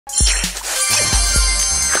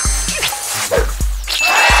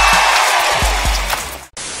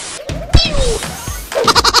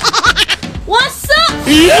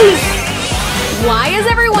Why is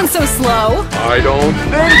everyone so slow? I don't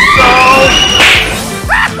think so!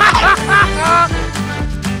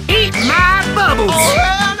 Eat my bubbles!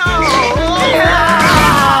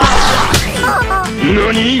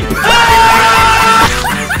 NANI?!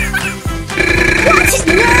 Watch it,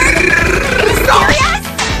 nerd! Are you serious?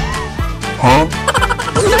 Huh?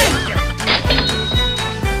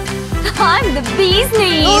 I'm the bee's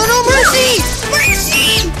knees! Oh no, mercy!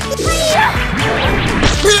 Mercy!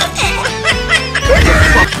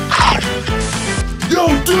 Yo,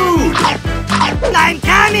 dude! I'm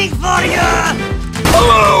coming for you!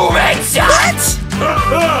 Hello, headshot!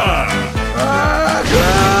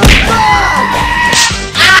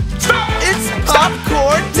 It's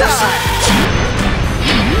popcorn time!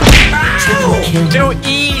 Too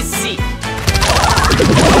easy!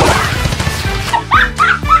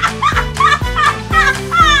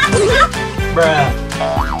 Bruh.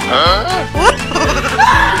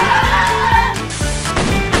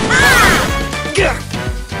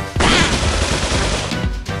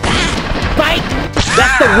 Bite!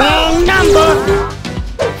 That's the wrong number!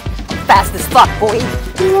 Fast as fuck, boy.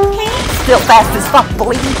 Still fast as fuck,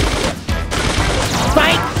 boy.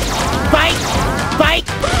 Bite! Bite! Bite!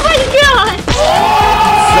 Oh my god!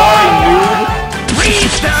 Sorry, noob.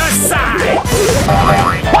 Read the side!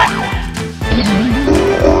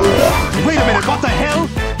 Wait a minute, what the hell?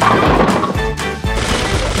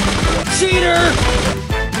 Cheater!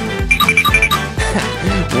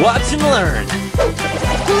 Watch and learn.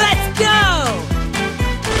 Let's go!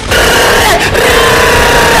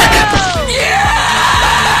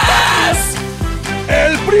 Yes!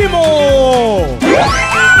 El primo!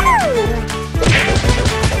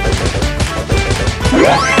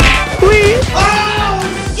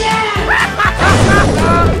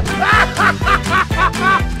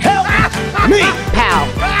 Help me! Pow.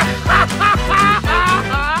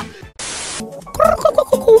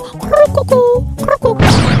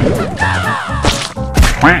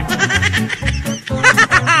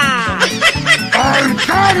 I'm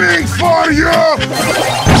coming for you!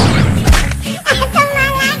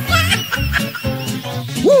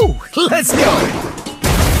 Woo! Let's go!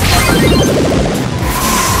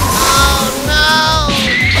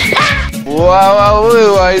 Wow,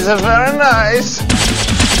 is very nice.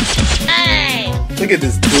 Hey! Look at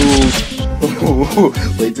this dude.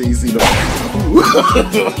 Wait till you see the.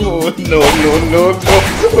 No.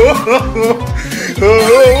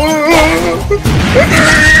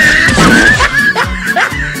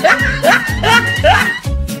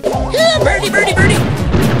 Birdie, birdie, birdie!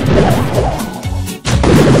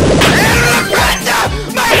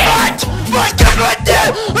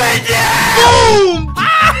 Boom!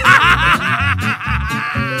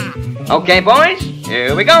 Okay, boys,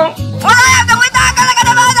 here we go.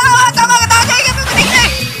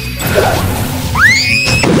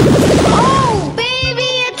 Oh,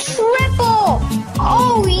 baby, a triple!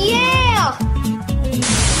 Oh, yeah!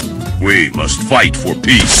 We must fight for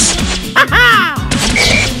peace.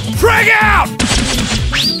 Drag out!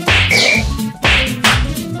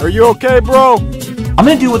 Are you okay, bro? I'm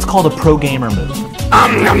gonna do what's called a pro gamer move.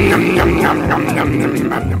 What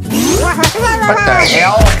the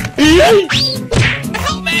hell?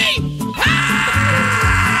 Help me!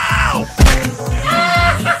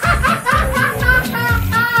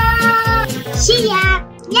 See ya!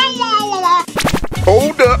 La la la la!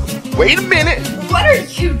 Hold up. Wait a minute. What are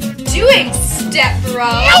you doing, step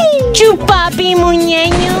bro? Chupapi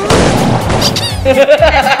muñeño.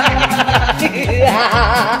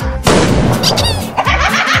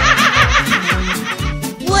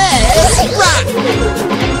 Let's rock!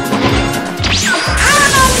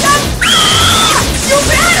 You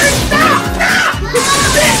better stop!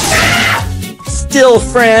 Still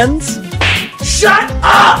friends? Shut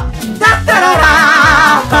up!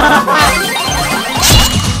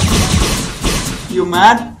 You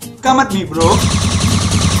mad? Come at me, bro.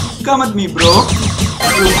 Come at me, bro.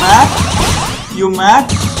 You mad? You mad?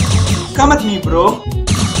 Come at me, bro.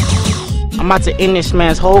 I'm about to end this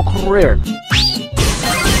man's whole career.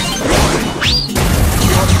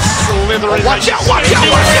 Watch out! Watch out!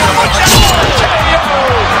 Watch out!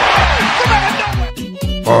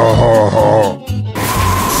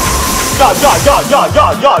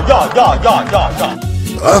 Watch out!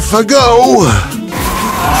 Off I go.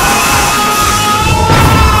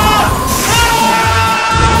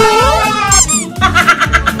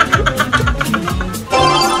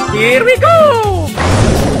 Here we go!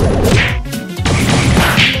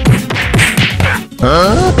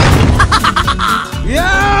 Huh?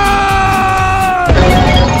 Yeah!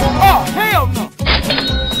 Oh, hell no!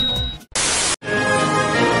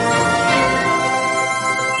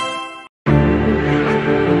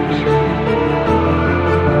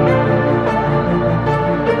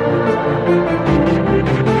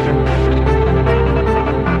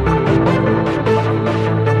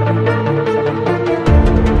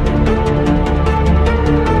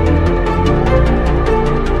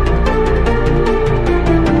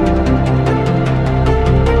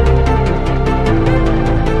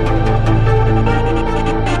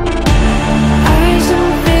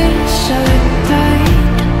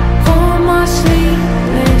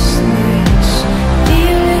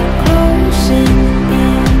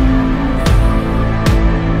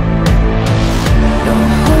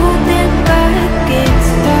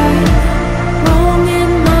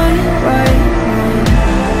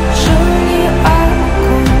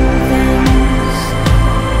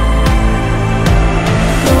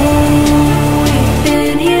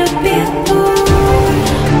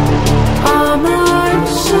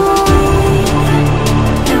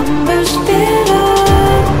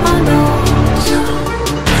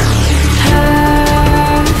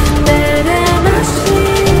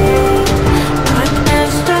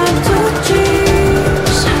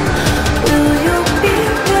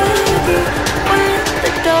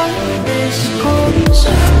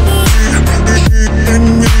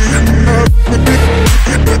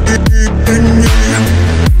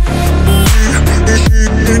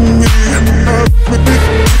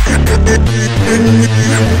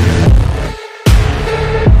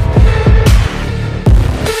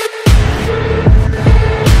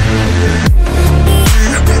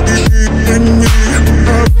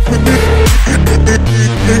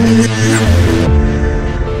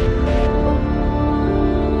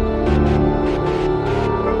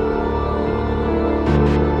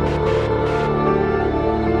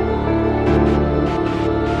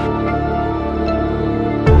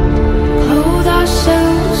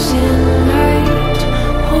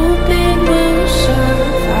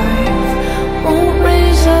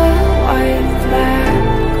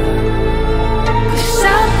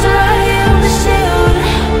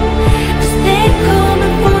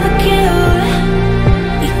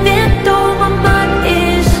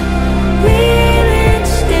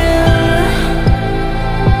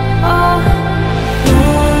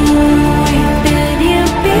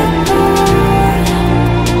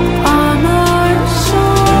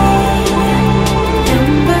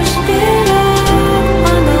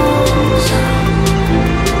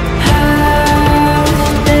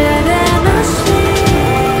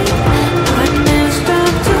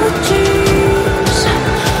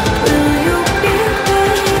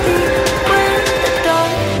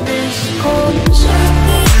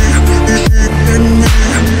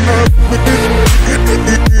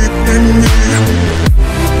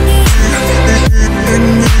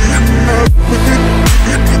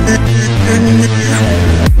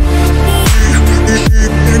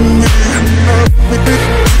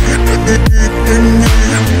 Bye.